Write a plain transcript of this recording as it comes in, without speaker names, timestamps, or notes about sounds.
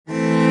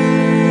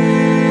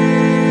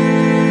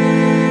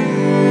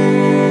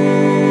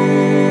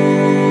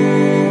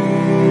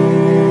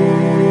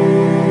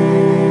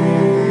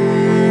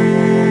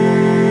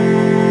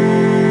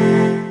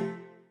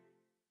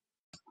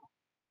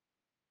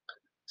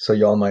So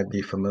y'all might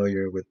be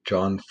familiar with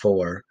John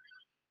 4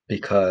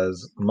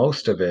 because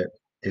most of it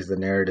is the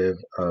narrative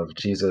of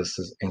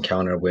Jesus'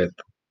 encounter with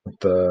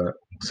the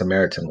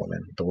Samaritan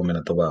woman, the woman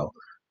at the well.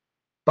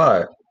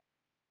 But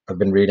I've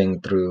been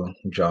reading through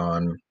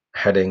John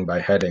heading by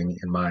heading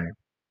in my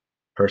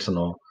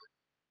personal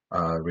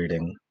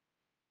reading,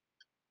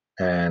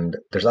 and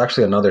there's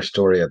actually another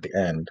story at the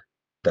end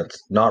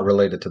that's not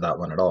related to that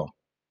one at all.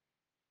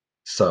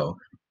 So,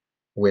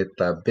 with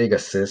a big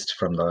assist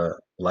from the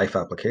Life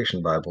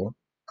Application Bible,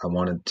 I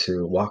wanted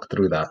to walk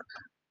through that.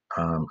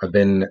 I've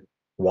been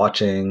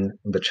watching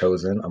The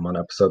Chosen. I'm on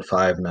episode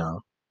 5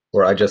 now,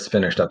 or I just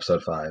finished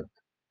episode 5.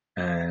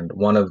 And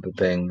one of the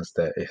things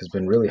that it has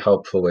been really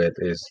helpful with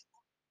is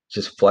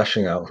just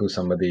fleshing out who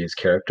some of these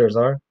characters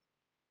are,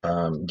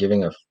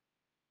 giving a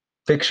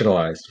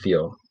fictionalized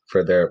feel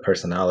for their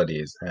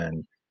personalities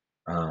and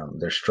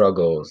their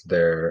struggles,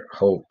 their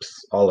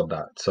hopes, all of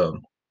that. So,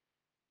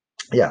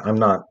 yeah, I'm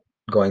not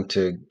going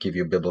to give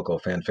you biblical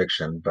fan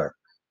fiction, but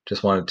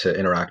just wanted to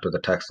interact with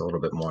the text a little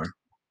bit more.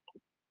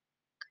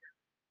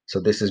 So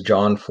this is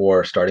John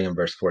 4, starting in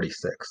verse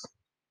 46.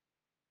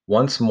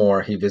 Once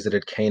more, he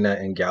visited Cana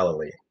in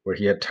Galilee, where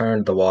he had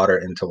turned the water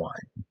into wine.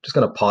 Just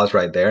going to pause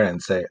right there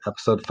and say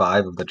episode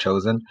 5 of The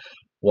Chosen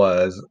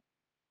was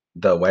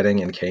the wedding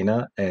in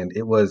Cana, and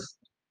it was,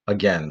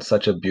 again,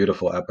 such a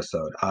beautiful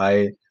episode.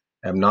 I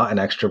am not an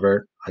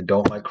extrovert. I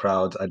don't like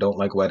crowds. I don't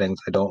like weddings.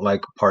 I don't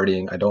like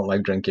partying. I don't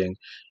like drinking.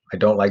 I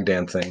don't like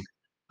dancing.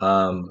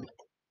 Um,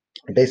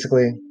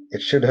 Basically,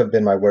 it should have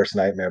been my worst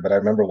nightmare, but I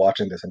remember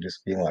watching this and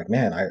just being like,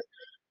 man,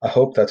 I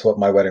hope that's what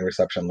my wedding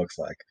reception looks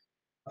like.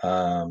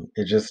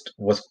 It just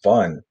was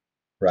fun,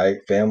 right?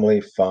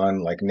 Family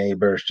fun, like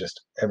neighbors,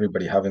 just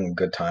everybody having a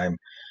good time.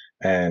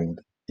 And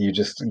you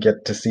just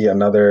get to see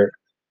another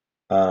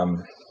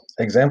um,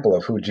 example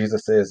of who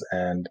Jesus is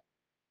and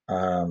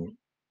um,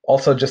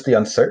 also just the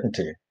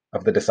uncertainty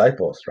of the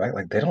disciples, right?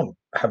 Like they don't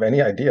have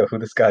any idea who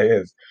this guy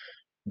is.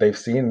 They've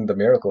seen the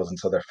miracles and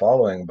so they're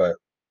following, but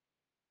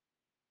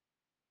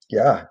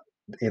yeah,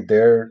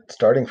 they're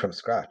starting from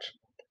scratch.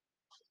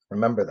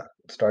 Remember that,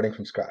 starting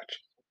from scratch.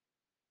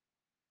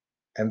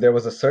 And there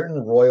was a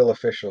certain royal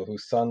official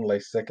whose son lay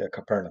sick at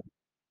Capernaum.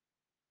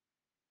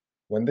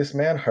 When this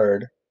man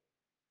heard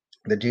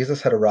that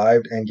Jesus had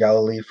arrived in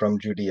Galilee from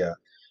Judea,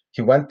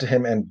 he went to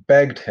him and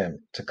begged him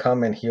to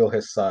come and heal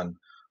his son,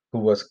 who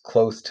was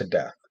close to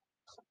death.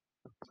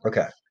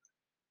 Okay,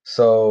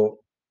 so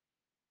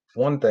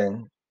one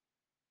thing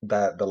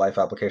that the Life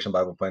Application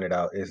Bible pointed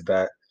out is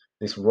that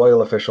this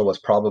royal official was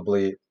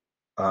probably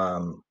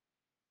um,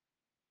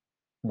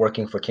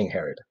 working for King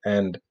Herod.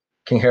 And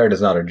King Herod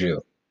is not a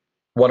Jew.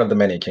 One of the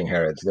many King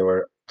Herods. There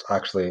were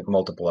actually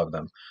multiple of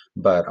them.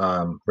 But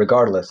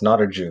regardless,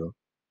 not a Jew.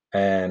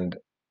 And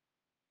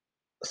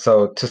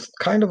so to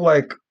kind of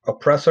like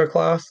oppressor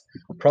class,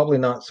 probably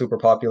not super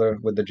popular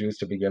with the Jews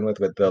to begin with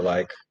the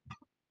like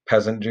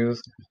peasant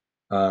Jews.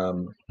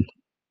 Um,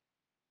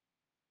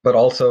 but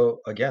also,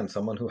 again,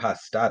 someone who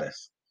has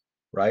status,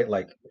 right?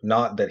 Like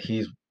not that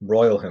he's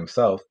royal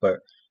himself, but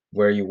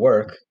where you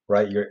work,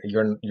 right?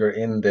 You're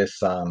in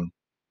this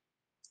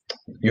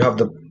you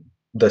have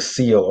the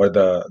seal or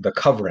the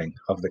covering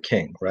of the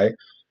king, right?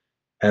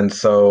 And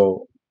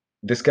so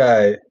this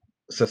guy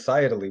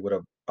societally would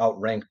have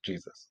outranked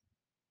Jesus.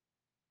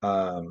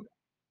 Um,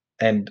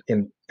 and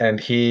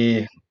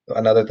he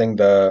another thing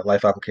the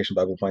Life Application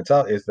Bible points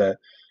out is that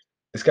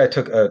this guy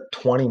took a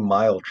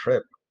 20-mile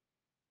trip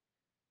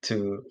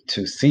to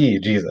see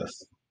Jesus,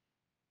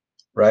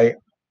 right?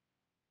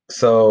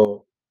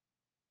 So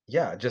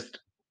yeah, just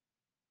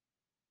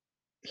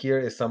here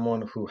is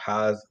someone who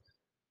has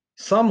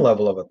some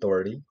level of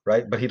authority,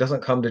 right? But he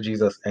doesn't come to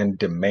Jesus and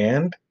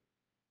demand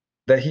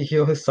that he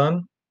heal his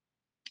son,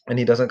 and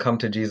he doesn't come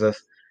to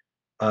Jesus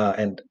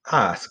and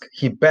ask.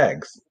 He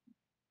begs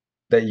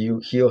that you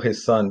heal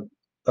his son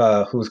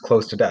who's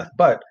close to death.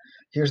 But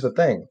here's the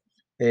thing: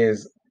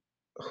 is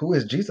who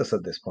is Jesus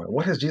at this point?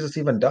 What has Jesus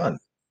even done?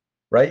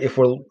 Right? If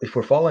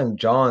we're following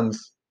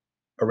John's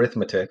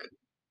arithmetic,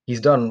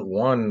 he's done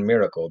one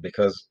miracle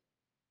because,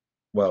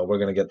 well, we're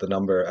gonna get the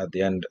number at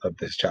the end of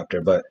this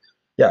chapter, but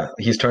yeah,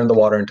 he's turned the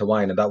water into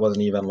wine, and that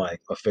wasn't even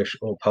like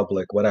official,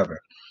 public, whatever.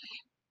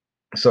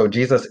 So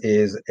Jesus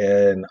is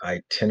an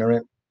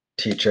itinerant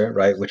teacher,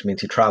 right? Which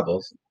means he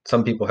travels.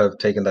 Some people have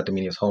taken that to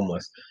mean he's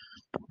homeless.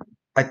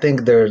 I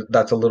think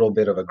that's a little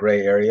bit of a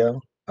gray area.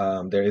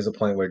 There is a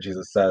point where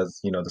Jesus says,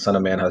 the Son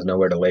of Man has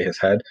nowhere to lay his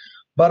head.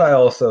 But I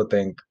also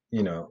think,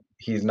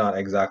 he's not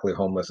exactly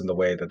homeless in the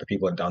way that the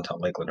people in downtown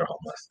Lakeland are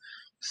homeless.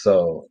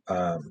 So,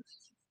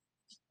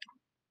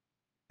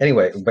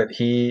 anyway, but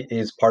he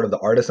is part of the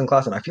artisan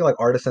class, and I feel like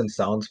artisan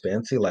sounds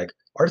fancy. Like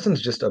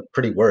artisan's just a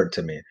pretty word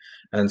to me.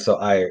 And so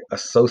I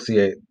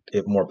associate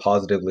it more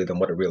positively than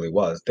what it really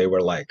was. They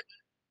were like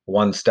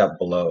one step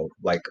below,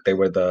 like they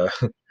were the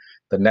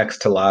the next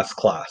to last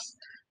class.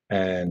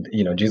 And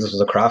Jesus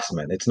was a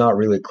craftsman. It's not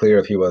really clear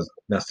if he was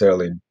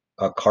necessarily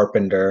a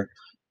carpenter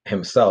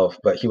himself,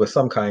 but he was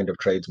some kind of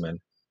tradesman.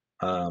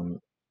 Um,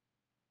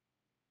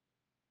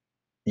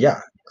 yeah.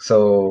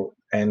 So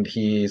and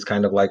he's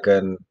kind of like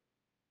a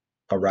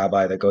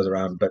rabbi that goes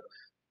around, but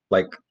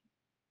like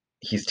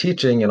he's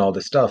teaching and all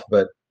this stuff,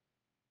 but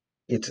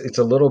it's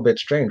a little bit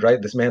strange,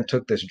 right? This man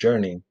took this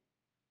journey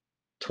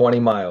 20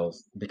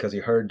 miles because he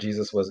heard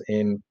Jesus was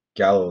in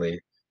Galilee,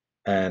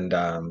 and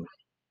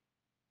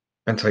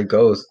so he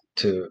goes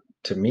to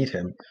meet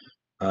him,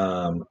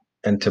 um,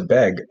 and to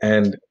beg.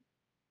 And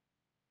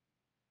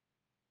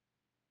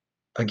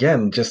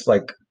again, just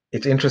like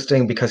it's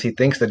interesting because he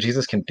thinks that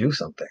Jesus can do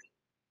something,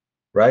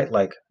 right?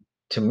 Like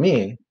to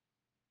me,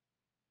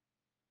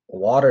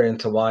 water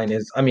into wine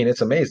is, I mean,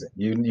 it's amazing.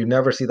 You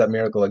never see that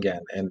miracle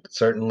again, and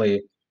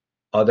certainly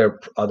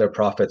other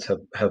prophets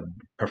have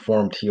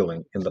performed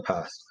healing in the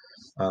past,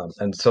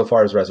 and so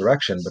far as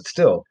resurrection, but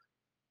still,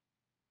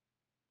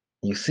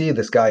 you see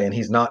this guy and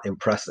he's not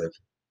impressive,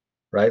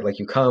 right? Like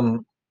you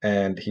come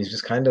and he's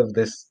just kind of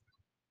this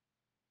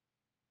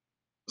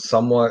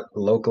somewhat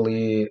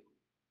locally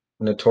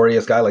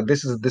notorious guy. Like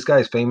this guy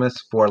is famous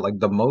for like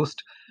the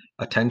most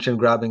attention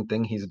grabbing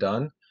thing he's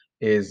done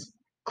is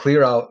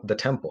clear out the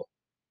temple,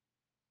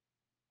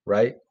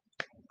 right?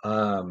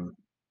 Um,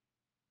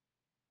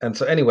 and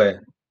so anyway,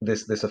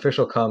 this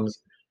official comes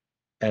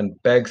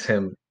and begs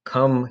him,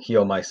 "Come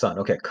heal my son."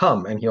 Okay,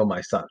 come and heal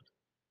my son.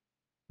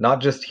 Not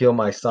just heal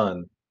my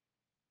son,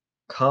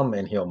 come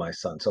and heal my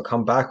son. So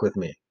come back with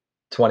me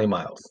 20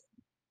 miles.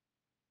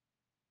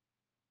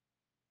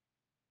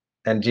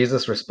 And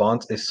Jesus'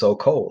 response is so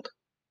cold.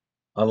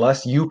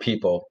 Unless you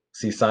people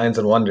see signs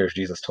and wonders,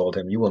 Jesus told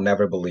him, you will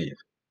never believe.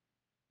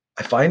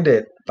 I find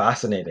it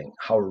fascinating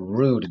how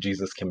rude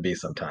Jesus can be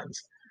sometimes.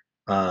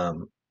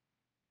 Um,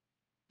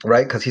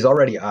 right? Because he's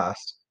already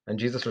asked, and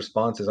Jesus'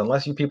 response is,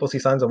 unless you people see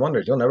signs and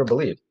wonders, you'll never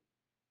believe.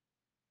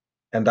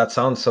 And that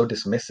sounds so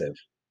dismissive.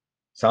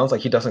 Sounds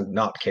like he doesn't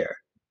not care,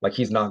 like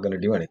he's not going to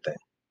do anything.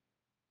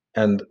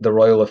 And the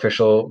royal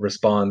official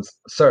responds,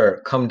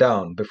 Sir, come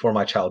down before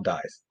my child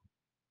dies.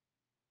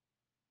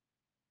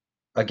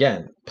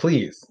 Again,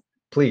 please,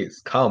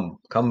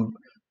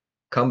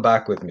 come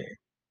back with me.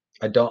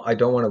 I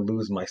don't want to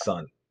lose my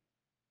son.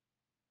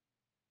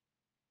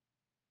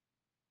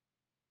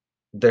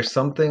 There's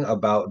something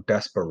about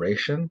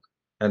desperation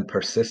and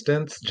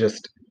persistence.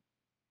 Just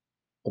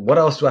what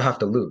else do I have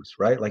to lose,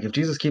 right? Like if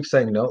Jesus keeps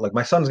saying no, like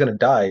my son's gonna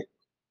die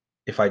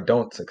if I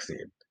don't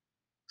succeed.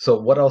 So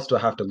what else do I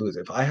have to lose?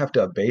 If I have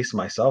to abase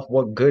myself,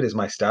 what good is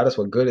my status?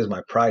 What good is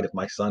my pride if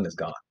my son is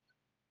gone?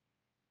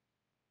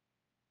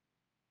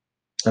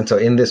 And so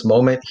in this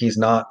moment, he's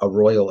not a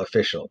royal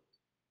official.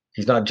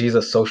 He's not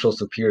Jesus' social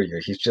superior.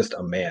 He's just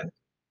a man,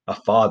 a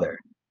father,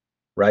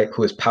 right?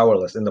 Who is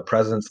powerless in the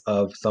presence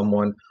of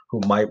someone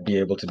who might be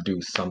able to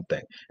do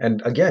something.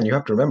 And again, you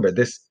have to remember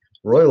this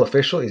royal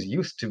official is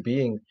used to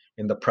being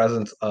in the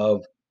presence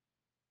of,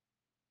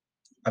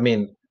 I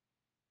mean,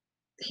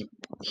 he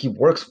he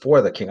works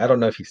for the king. I don't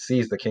know if he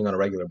sees the king on a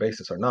regular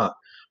basis or not,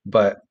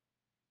 but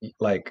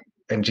like,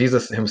 and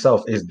Jesus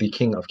himself is the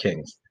King of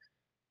Kings.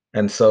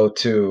 And so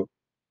to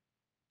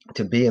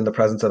be in the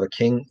presence of a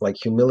king, like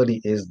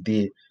humility is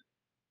the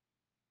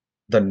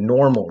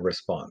normal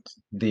response,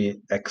 the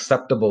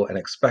acceptable and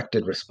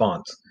expected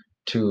response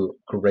to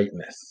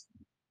greatness.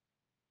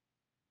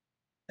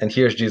 And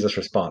here's Jesus'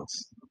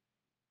 response.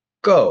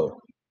 Go,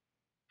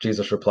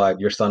 Jesus replied,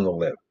 your son will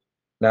live.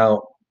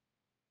 Now,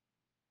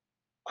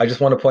 I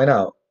just want to point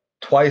out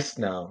twice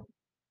now,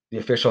 the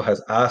official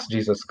has asked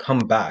Jesus, come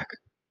back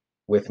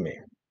with me.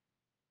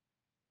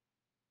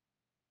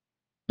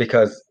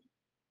 Because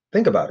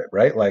think about it,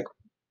 right? Like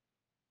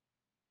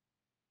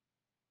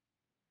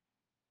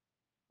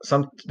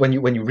some when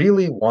you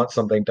really want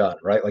something done,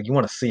 right? Like you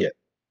want to see it,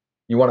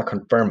 you want to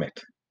confirm it,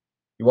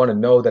 you want to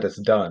know that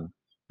it's done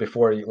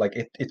before you like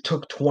it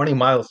took 20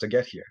 miles to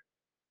get here.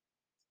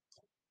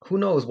 Who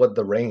knows what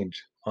the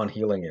range on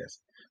healing is,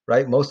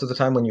 right? Most of the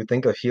time when you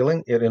think of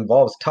healing, it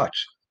involves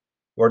touch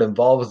or it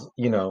involves,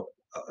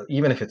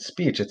 even if it's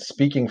speech, it's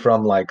speaking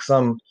from like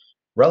some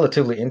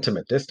relatively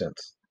intimate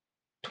distance.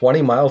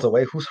 20 miles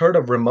away, who's heard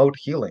of remote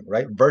healing,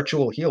 right?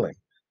 Virtual healing.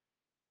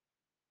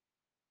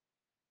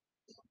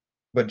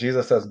 But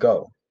Jesus says,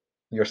 go,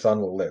 your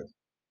son will live.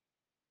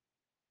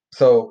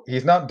 So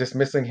he's not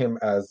dismissing him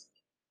as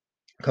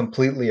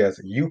completely as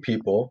you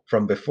people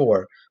from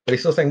before, but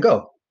he's still saying,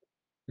 go,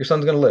 your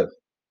son's going to live.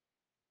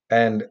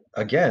 And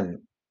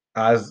again,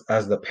 as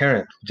the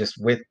parent, just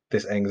with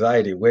this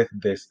anxiety, with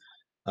this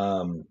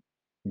um,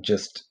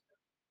 just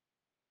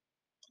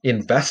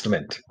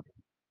investment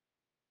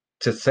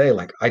to say,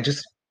 like, I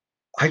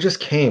just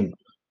came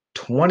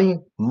 20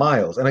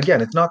 miles. And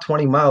again, it's not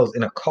 20 miles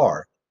in a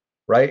car,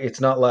 right? It's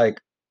not like,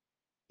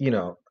 you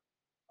know,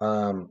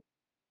 um,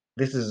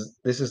 this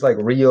is like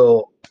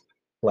real,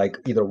 like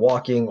either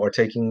walking or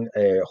taking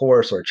a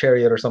horse or a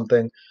chariot or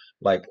something.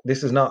 Like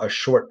this is not a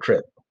short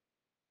trip.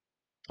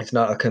 It's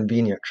not a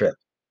convenient trip.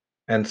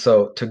 And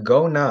so to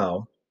go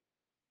now,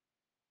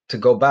 to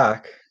go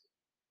back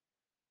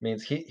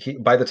means he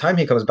by the time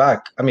he comes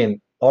back, I mean,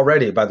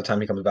 already by the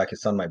time he comes back,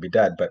 his son might be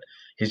dead, but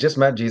he's just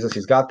met Jesus,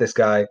 he's got this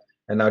guy,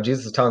 and now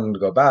Jesus is telling him to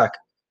go back.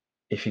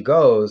 If he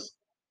goes,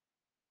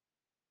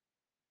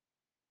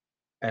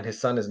 and his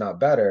son is not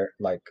better,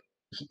 like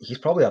he's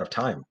probably out of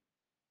time,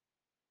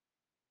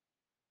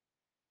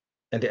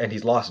 and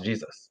he's lost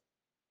Jesus.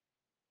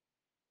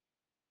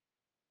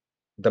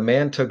 The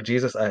man took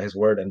Jesus at his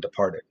word and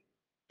departed.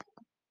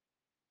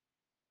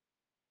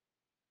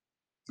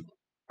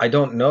 I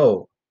don't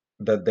know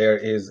that there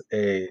is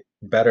a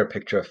better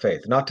picture of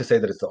faith. Not to say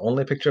that it's the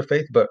only picture of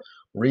faith, but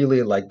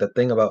really, like, the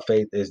thing about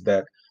faith is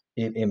that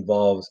it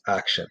involves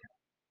action.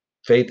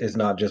 Faith is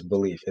not just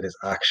belief, it is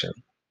action.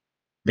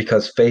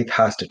 Because faith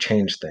has to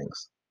change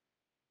things,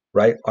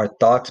 right? Our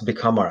thoughts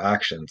become our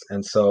actions.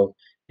 And so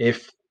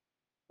if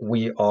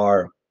we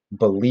are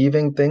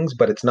believing things,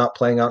 but it's not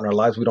playing out in our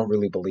lives, we don't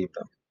really believe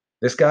them.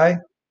 This guy,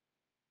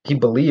 he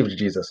believed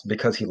Jesus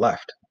because he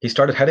left. He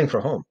started heading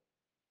for home.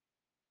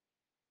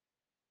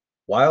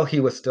 While he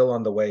was still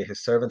on the way,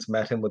 his servants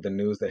met him with the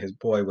news that his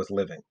boy was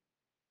living.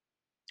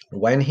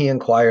 When he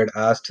inquired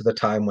as to the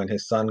time when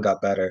his son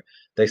got better,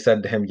 they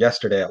said to him,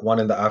 "Yesterday at 1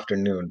 in the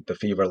afternoon, the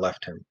fever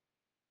left him."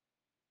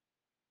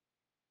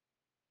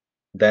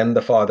 Then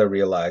the father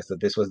realized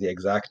that this was the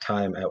exact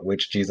time at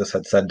which Jesus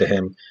had said to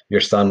him,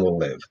 "Your son will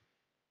live."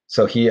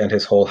 So he and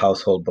his whole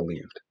household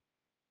believed.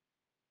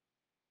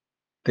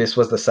 This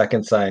was the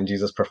second sign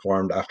Jesus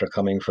performed after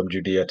coming from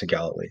Judea to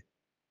Galilee.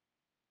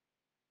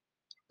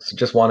 So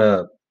just want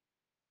to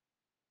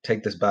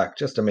take this back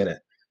just a minute.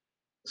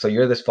 So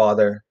you're this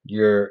father,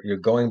 you're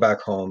going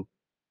back home,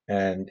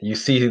 and you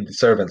see the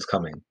servants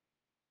coming,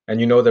 and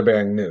you know they're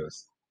bearing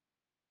news.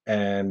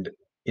 And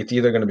it's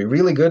either going to be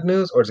really good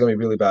news or it's going to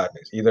be really bad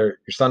news. Either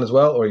your son is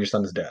well or your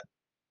son is dead.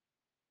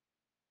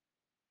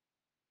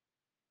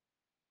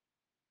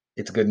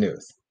 It's good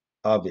news.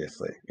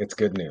 Obviously, it's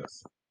good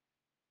news.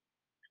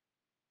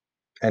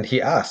 And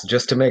he asked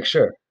just to make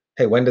sure,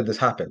 "Hey, when did this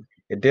happen?"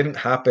 It didn't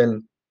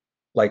happen,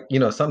 like,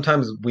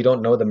 sometimes we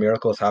don't know the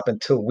miracles happen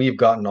till we've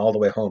gotten all the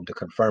way home to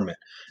confirm it.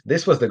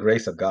 This was the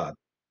grace of God,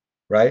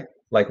 right?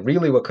 Like,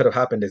 really, what could have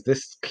happened is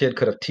this kid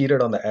could have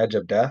teetered on the edge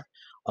of death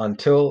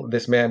until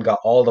this man got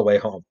all the way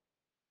home,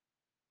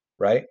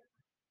 right?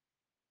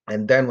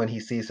 And then when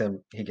he sees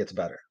him, he gets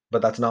better.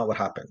 But that's not what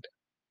happened.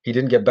 He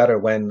didn't get better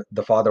when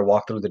the father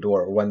walked through the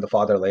door or when the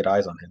father laid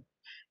eyes on him.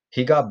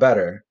 He got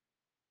better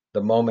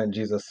the moment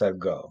Jesus said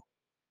go.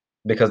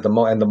 Because the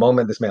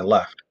moment this man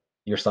left,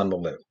 your son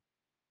will live.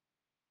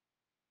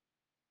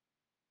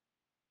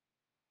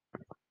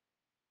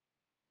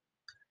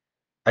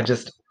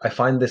 I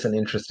find this an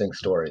interesting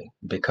story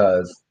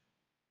because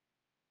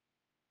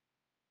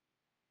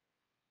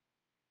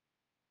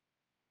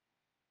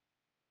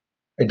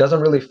it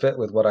doesn't really fit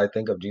with what I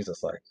think of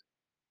Jesus like,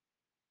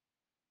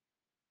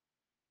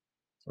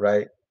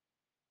 right?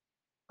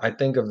 I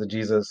think of the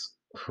Jesus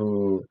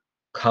who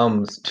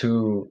comes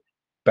to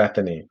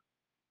Bethany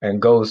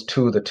and goes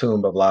to the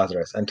tomb of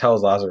Lazarus and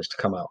tells Lazarus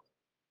to come out.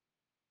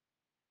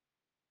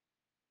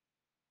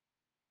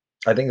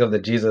 I think of the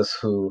Jesus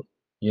who,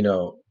 you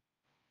know,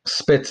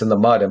 spits in the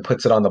mud and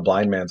puts it on the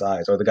blind man's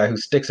eyes, or the guy who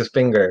sticks his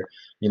finger,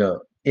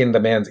 in the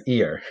man's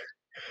ear.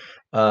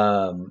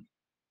 Um,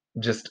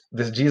 just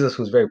this Jesus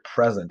who's very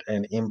present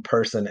and in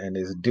person and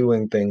is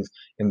doing things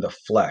in the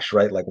flesh,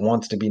 right? Like,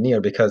 wants to be near,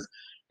 because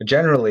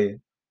generally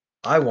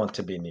I want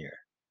to be near.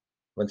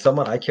 When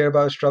someone I care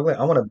about is struggling,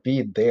 I want to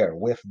be there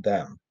with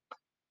them.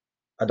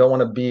 I don't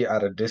want to be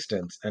at a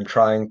distance and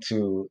trying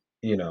to,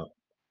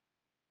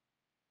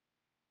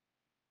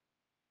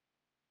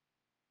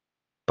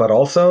 but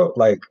also,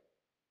 like,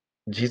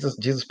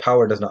 Jesus'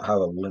 power does not have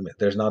a limit.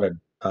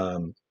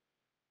 Um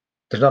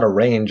there's not a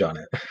range on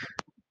it.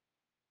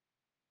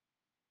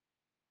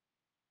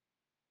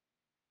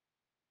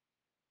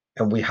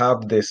 And we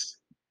have this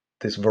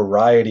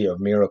variety of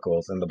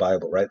miracles in the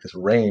Bible, right? This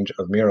range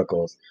of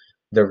miracles.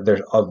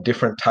 There's of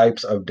different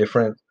types, of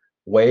different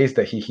ways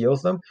that he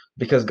heals them,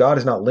 because God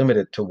is not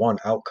limited to one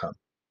outcome.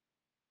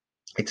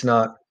 It's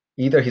not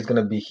either he's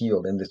going to be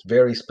healed in this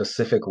very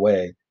specific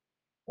way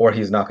or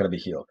he's not going to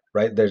be healed,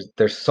 right?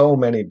 There's so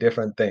many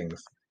different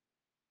things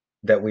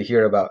that we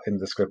hear about in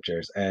the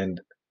scriptures, and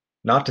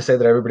not to say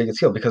that everybody gets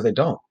healed, because they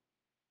don't.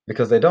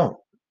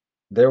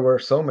 There were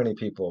so many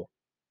people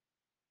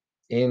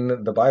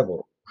in the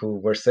Bible who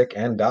were sick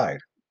and died,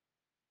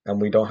 and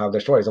we don't have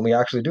their stories. And we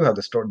actually do have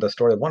the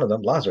story of one of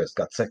them. Lazarus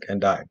got sick and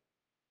died,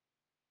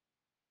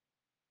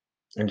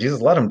 and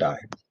Jesus let him die.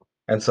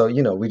 And so,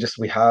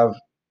 we have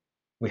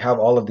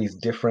all of these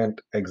different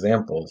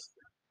examples,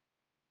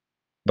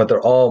 but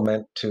they're all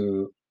meant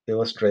to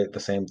illustrate the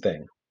same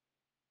thing,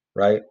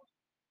 right?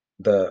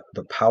 The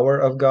power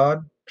of God,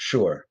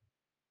 sure,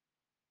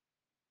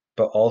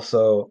 but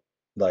also,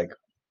 like,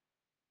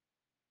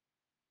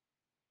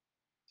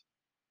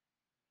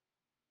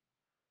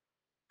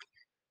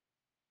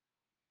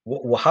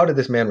 well, how did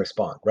this man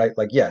respond, right?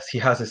 Like, yes, he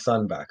has his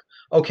son back.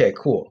 Okay,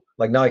 cool.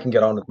 Like, now I can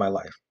get on with my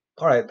life.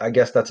 All right, I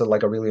guess that's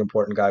like a really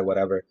important guy,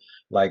 whatever.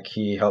 Like,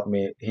 he helped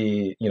me.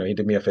 He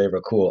did me a favor.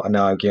 Cool. And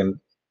now I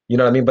can, you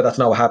know what I mean? But that's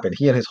not what happened.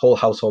 He and his whole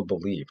household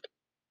believed.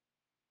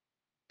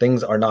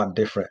 Things are not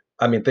different.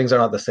 I mean, things are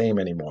not the same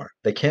anymore.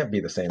 They can't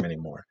be the same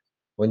anymore.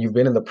 When you've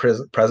been in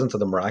the presence of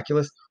the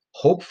miraculous,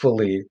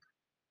 hopefully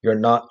You're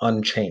not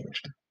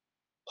unchanged.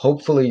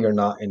 Hopefully, you're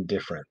not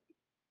indifferent.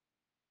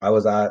 I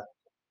was at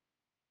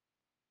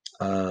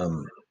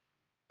um,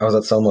 I was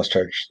at Soma's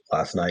church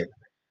last night,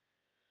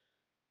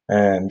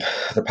 and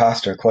the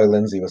pastor, Coy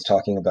Lindsay, was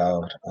talking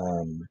about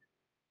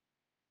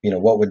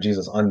what would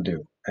Jesus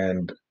undo?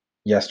 And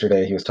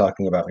yesterday he was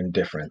talking about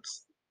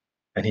indifference,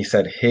 and he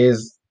said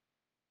his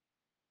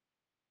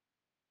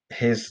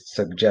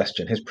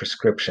suggestion, his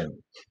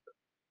prescription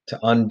to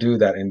undo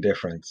that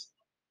indifference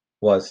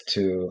was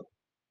to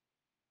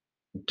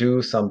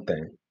do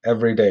something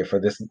every day for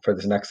this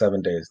next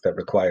 7 days that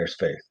requires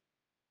faith,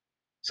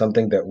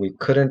 something that we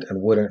couldn't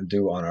and wouldn't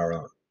do on our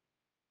own.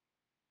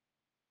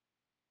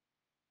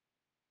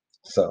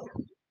 So,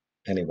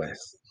 anyways,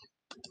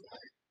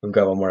 we've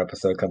got one more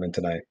episode coming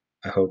tonight.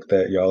 I hope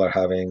that y'all are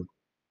having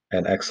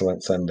an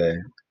excellent Sunday.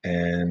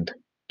 And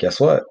guess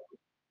what?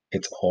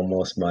 It's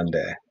almost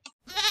Monday.